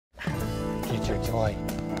Get your toy.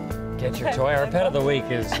 Get your toy. Our pet of the week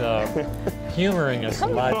is humoring us.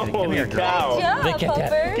 Holy cow. Good job,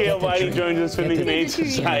 Pupper. Gayle Viney joins us from the Humane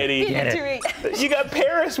Society. You got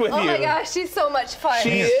Paris with you. Oh my gosh, she's so much fun.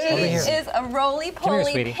 She is. She is a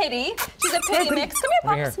roly-poly pitty. She's a pitty mix.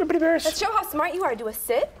 Come here, Pups. Let's show how smart you are. Do a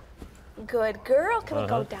sit. Good girl. Can we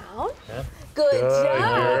go down? Yeah. Good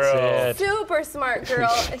job. Girl. Super smart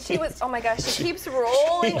girl. And she was, oh my gosh, she keeps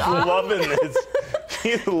rolling off. Loving this.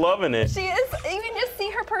 She's loving it. She is, you can just see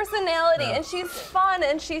her personality, and she's fun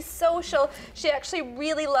and she's social. She actually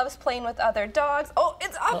really loves playing with other dogs. Oh,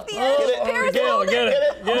 it's off the edge. Paris, hold it. Get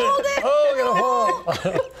it. Hold it. Oh, get a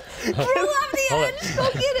hold. You love the edge.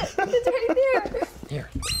 Go get it. It's right there. Here.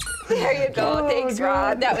 There you go. Thanks,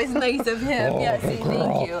 Rod. That was nice of him. Yes,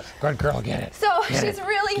 thank you. Good girl, get it. So she's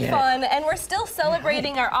really fun, and we're still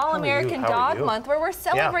celebrating our All-American Dog Month, where we're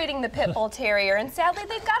celebrating the Pit Bull Terrier. And sadly,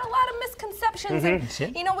 they've got a lot of misconceptions.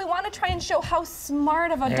 And, you know, we want to try and show how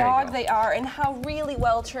smart of a dog they are, and how really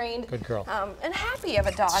well trained. Good girl. And happy of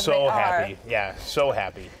a dog they are. So happy. Yeah, so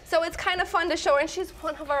happy. So it's kind of fun to show her, and she's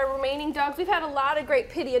one of our remaining dogs. We've had a lot of great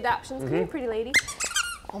pitty adoptions. Come here, pretty lady.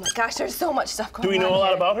 Oh my gosh, there's so much stuff going on. Do we know a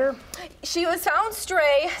lot about her? She was found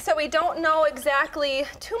stray, so we don't know exactly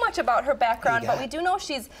too much about her background, but we do know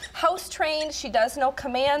she's house trained. She does know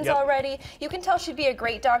commands already. You can tell she'd be a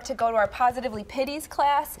great dog to go to our Positively Pitties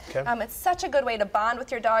class. It's such a good way to bond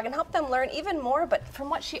with your dog and help them learn even more, but from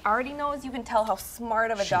what she already knows, you can tell how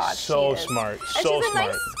smart of a dog she is. So smart, and she's a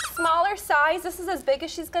nice, smaller size. This is as big as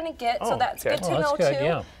she's gonna get, so that's good to know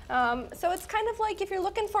too. So it's kind of like if you're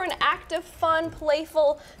looking for an active, fun,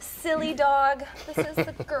 playful, silly dog, this is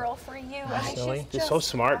the girl for you. She's so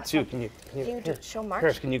smart too. Can you show Mark?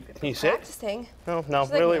 Paris, can you sit? Practicing. No,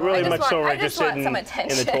 Like, really much so. We're just sitting in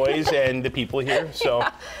the toys and the people here. So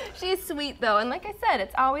she's sweet though, and like I said,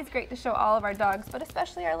 it's always great to show all of our dogs, but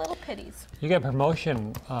especially our little pitties. You got a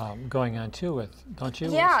promotion going on too, don't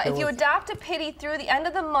you? Yeah, if you adopt a pitty through the end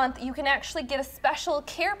of the month, you can actually get a special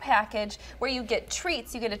care package where you get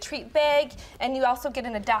treats. You get a treat bag, and you also get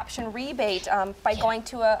an adoption rebate by going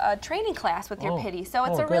to a training class with your pitty. So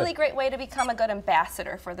it's a really great way to become a good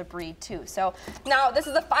ambassador for the breed too. So now this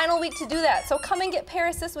is the final week to do that. So come and get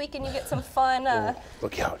Paris this week, and you get some fun.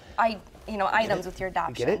 Look out! Items with your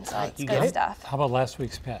adoption. Get it? So it's good stuff. How about last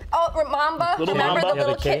week's pet? Oh, Mamba. Remember the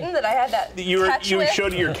little kitten that I had that You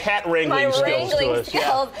showed your cat wrangling skills to us.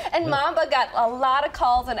 Yeah. And Mamba got a lot of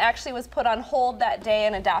calls and actually was put on hold that day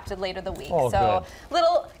and adopted later the week. So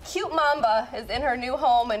little cute Mamba is in her new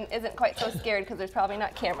home and isn't quite so scared because there's probably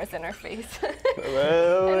not cameras in her face.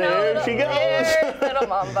 Well, there she goes. There's little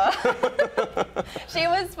Mamba. She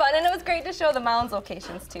was fun, and it was great to show the Mounds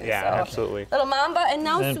locations too. Yeah, absolutely. Little Mamba, and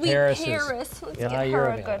now and sweet Paris. Let's get her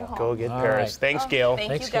a good home. Go get Paris. Thanks, Gayle.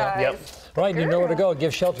 Thank you guys. Right, you know where to go.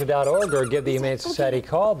 Give shelter.org or give the Humane Society a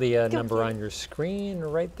call. The number on your screen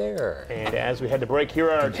right there. And as we head to break, here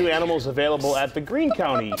are our two animals available at the Greene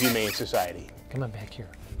County Humane Society. Come on back here.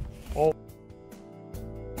 Oh.